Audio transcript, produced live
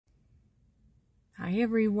Hi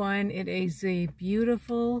everyone, it is a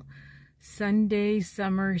beautiful Sunday,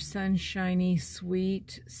 summer, sunshiny,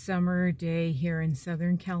 sweet summer day here in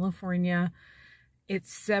Southern California.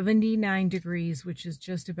 It's 79 degrees, which is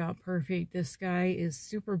just about perfect. The sky is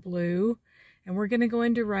super blue, and we're going to go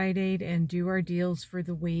into RiteAid and do our deals for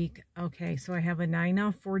the week. Okay, so I have a 9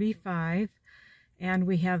 off 45, and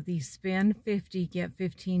we have the spend 50, get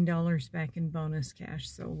 $15 back in bonus cash.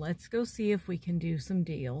 So let's go see if we can do some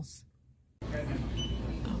deals.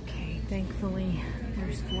 Okay, thankfully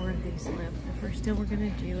there's 4 of these left. The first deal we're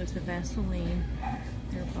going to do is the Vaseline.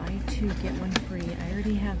 They're buy 2, get 1 free. I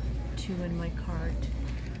already have 2 in my cart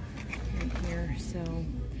right here. So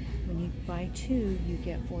when you buy 2, you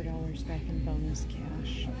get $4 back in bonus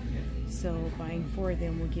cash. So buying 4 of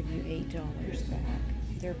them will give you $8 back.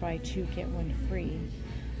 They're buy 2, get 1 free.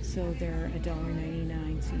 So they're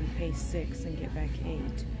 $1.99. So you pay $6 and get back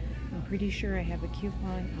 $8. I'm pretty sure I have a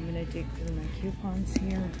coupon. I'm going to dig through my coupons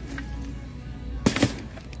here.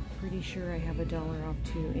 Pretty sure I have $1 off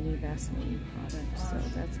to any Vaseline product, so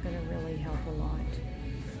that's going to really help a lot.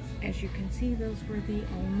 As you can see, those were the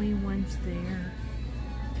only ones there.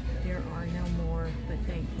 There are no more, but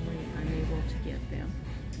thankfully I'm able to get them.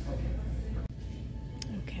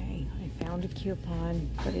 Okay, I found a coupon,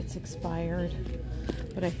 but it's expired.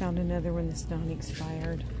 But I found another one that's not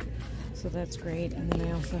expired. So that's great. And then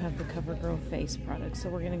I also have the CoverGirl face product. So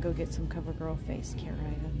we're going to go get some CoverGirl face care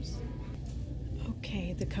items.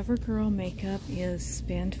 Okay, the CoverGirl makeup is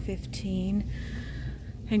spend 15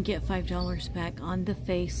 and get $5 back on the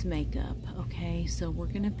face makeup. Okay, so we're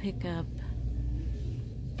going to pick up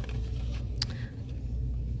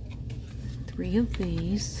 3 of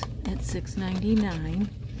these at $6.99.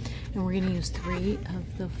 And we're going to use 3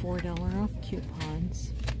 of the $4 off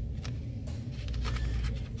coupons.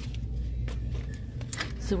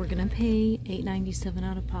 So we're going to pay $8.97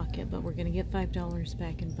 out of pocket, but we're going to get $5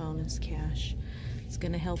 back in bonus cash. It's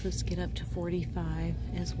going to help us get up to $45,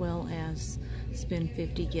 as well as spend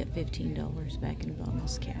 50, get $15 back in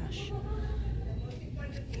bonus cash.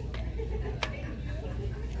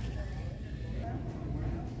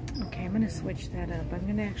 Okay, I'm going to switch that up. I'm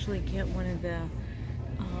going to actually get one of the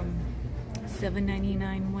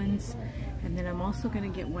 $7.99 ones. And then I'm also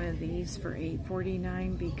going to get one of these for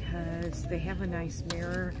 $8.49 because they have a nice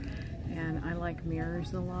mirror and I like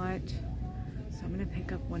mirrors a lot. So I'm going to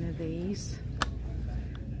pick up one of these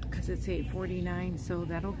because it's $8.49, so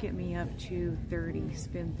that'll get me up to 30,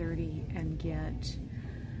 spend 30 and get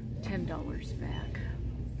 $10 back.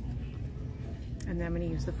 And then I'm going to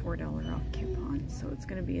use the $4 off coupon, so it's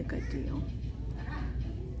going to be a good deal.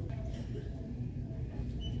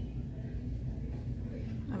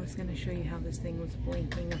 I was going to show you how this thing was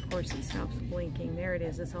blinking. Of course it stops blinking. There it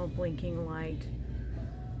is. It's all blinking light.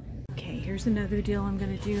 Okay, here's another deal I'm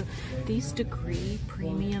going to do. These Degree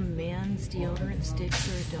Premium Men's Deodorant Sticks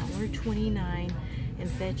are $1.29, and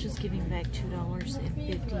Fetch is giving back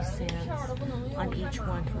 $2.50 on each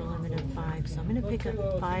one for a limit of 5. So I'm going to pick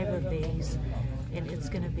up 5 of these, and it's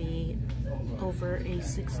going to be over a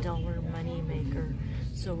 $6 money maker.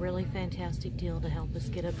 So really fantastic deal to help us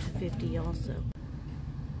get up to 50 also.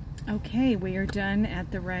 Okay, we are done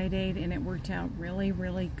at the RiteAid, and it worked out really,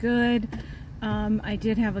 really good. I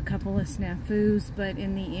did have a couple of snafus, but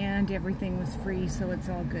in the end, everything was free, so it's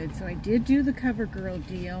all good. So I did do the CoverGirl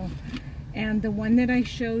deal, and the one that I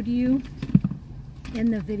showed you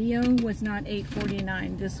in the video was not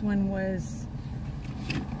 $8.49. This one was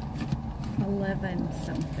 $11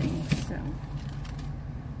 something, so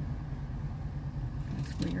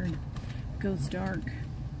that's weird. It goes dark.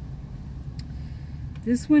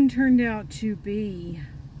 This one turned out to be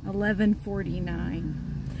 $11.49.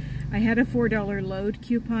 I had a $4 load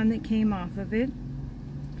coupon that came off of it.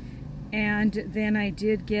 And then I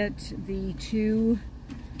did get the 2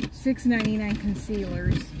 $6.99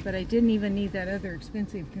 concealers, but I didn't even need that other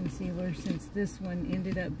expensive concealer since this one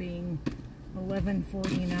ended up being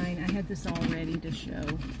 $11.49. I had this all ready to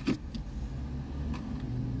show.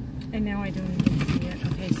 And now I don't even see it.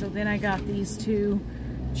 Okay, so then I got these 2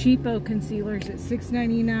 cheapo concealers at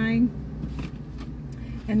 $6.99,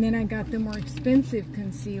 and then I got the more expensive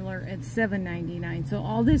concealer at $7.99. So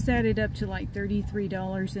all this added up to like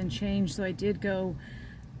 $33 and change. So I did go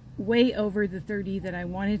way over the 30 that I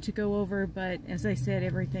wanted to go over, but as I said,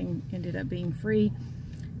 everything ended up being free.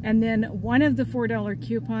 And then one of the $4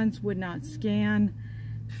 coupons would not scan,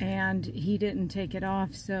 and he didn't take it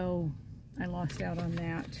off, so I lost out on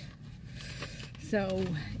that. So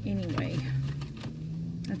anyway,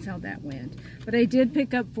 that's how that went. But I did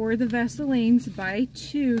pick up 4 of the Vaselines. Buy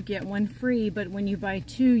 2, get 1 free. But when you buy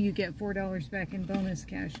 2, you get $4 back in bonus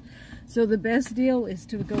cash. So the best deal is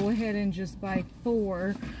to go ahead and just buy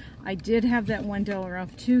 4. I did have that $1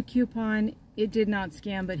 off 2 coupon. It did not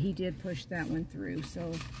scam, but he did push that one through.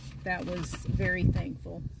 So that was very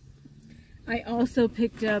thankful. I also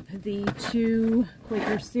picked up the 2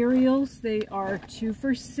 Quaker cereals. They are 2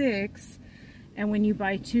 for $6. And when you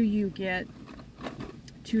buy 2, you get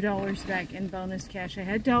 $2 back in bonus cash. I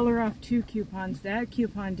had $1 off 2 coupons. That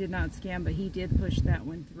coupon did not scam, but he did push that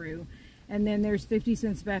one through. And then there's 50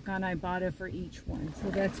 cents back on Ibotta for each one. So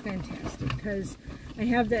that's fantastic because I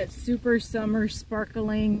have that super summer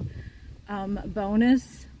sparkling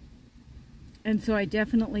bonus. And so I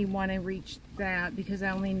definitely want to reach that because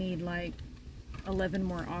I only need like 11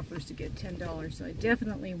 more offers to get $10. So I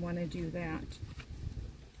definitely want to do that.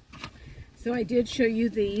 So I did show you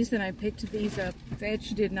these, and I picked these up.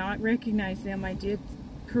 Fetch did not recognize them. I did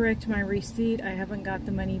correct my receipt. I haven't got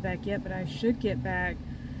the money back yet, but I should get back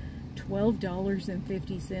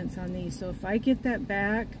 $12.50 on these. So if I get that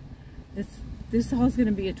back, this haul is going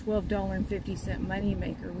to be a $12.50 money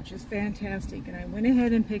maker, which is fantastic. And I went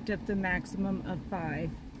ahead and picked up the maximum of 5.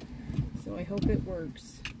 So I hope it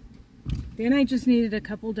works. Then I just needed a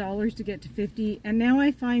couple dollars to get to 50, and now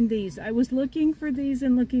I find these. I was looking for these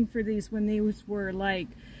and looking for these when these were like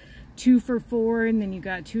 2 for $4, and then you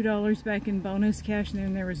got $2 back in bonus cash, and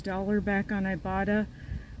then there was $1 back on Ibotta.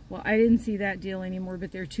 Well, I didn't see that deal anymore,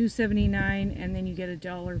 but they're $2.79, and then you get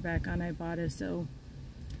 $1 back on Ibotta. So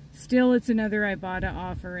still, it's another Ibotta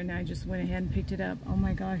offer, and I just went ahead and picked it up. Oh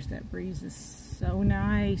my gosh, that breeze is so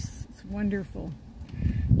nice. It's wonderful.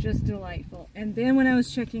 Just delightful. And then when I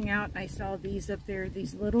was checking out, I saw these up there,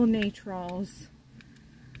 these little Natrals.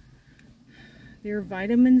 They're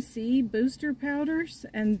vitamin C booster powders,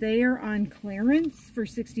 and they are on clearance for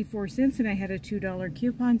 64 cents, and I had a $2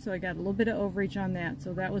 coupon, so I got a little bit of overage on that,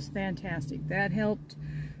 so that was fantastic. That helped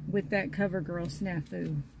with that CoverGirl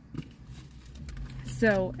snafu.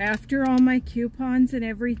 So after all my coupons and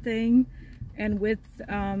everything, and with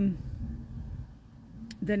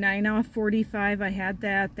the 9 off 45, I had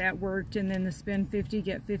that worked, and then the spend 50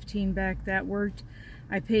 get 15 back, that worked.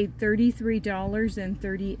 I paid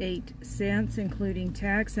 $33.38 including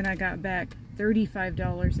tax, and I got back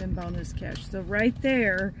 $35 in bonus cash. So right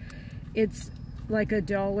there, it's like a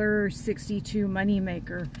 $1.62 money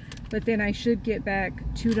maker. But then I should get back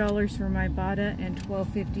 $2 from Ibotta and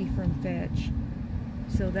 $12.50 from Fetch.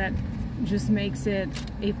 So that just makes it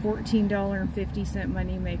a $14.50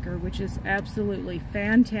 money maker, which is absolutely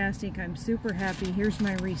fantastic. I'm super happy. Here's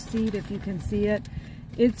my receipt if you can see it.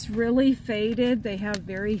 It's really faded. They have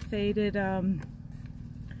very faded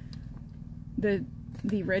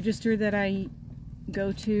the register that I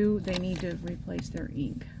go to, they need to replace their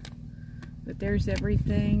ink. But there's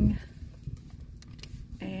everything.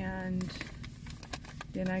 And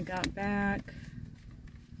then I got back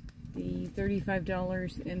the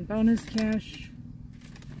 $35 in bonus cash,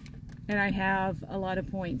 and I have a lot of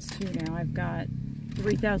points too now. I've got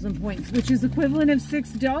 3,000 points, which is equivalent of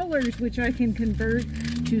 $6, which I can convert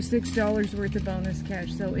to $6 worth of bonus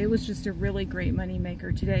cash. So it was just a really great money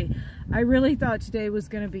maker today. I really thought today was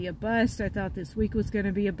going to be a bust. I thought this week was going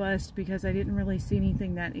to be a bust because I didn't really see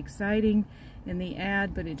anything that exciting in the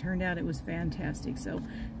ad, but it turned out it was fantastic. So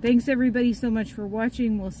thanks everybody so much for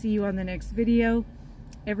watching. We'll see you on the next video.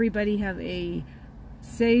 Everybody have a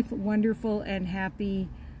safe, wonderful, and happy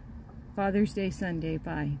Father's Day Sunday.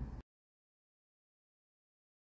 Bye.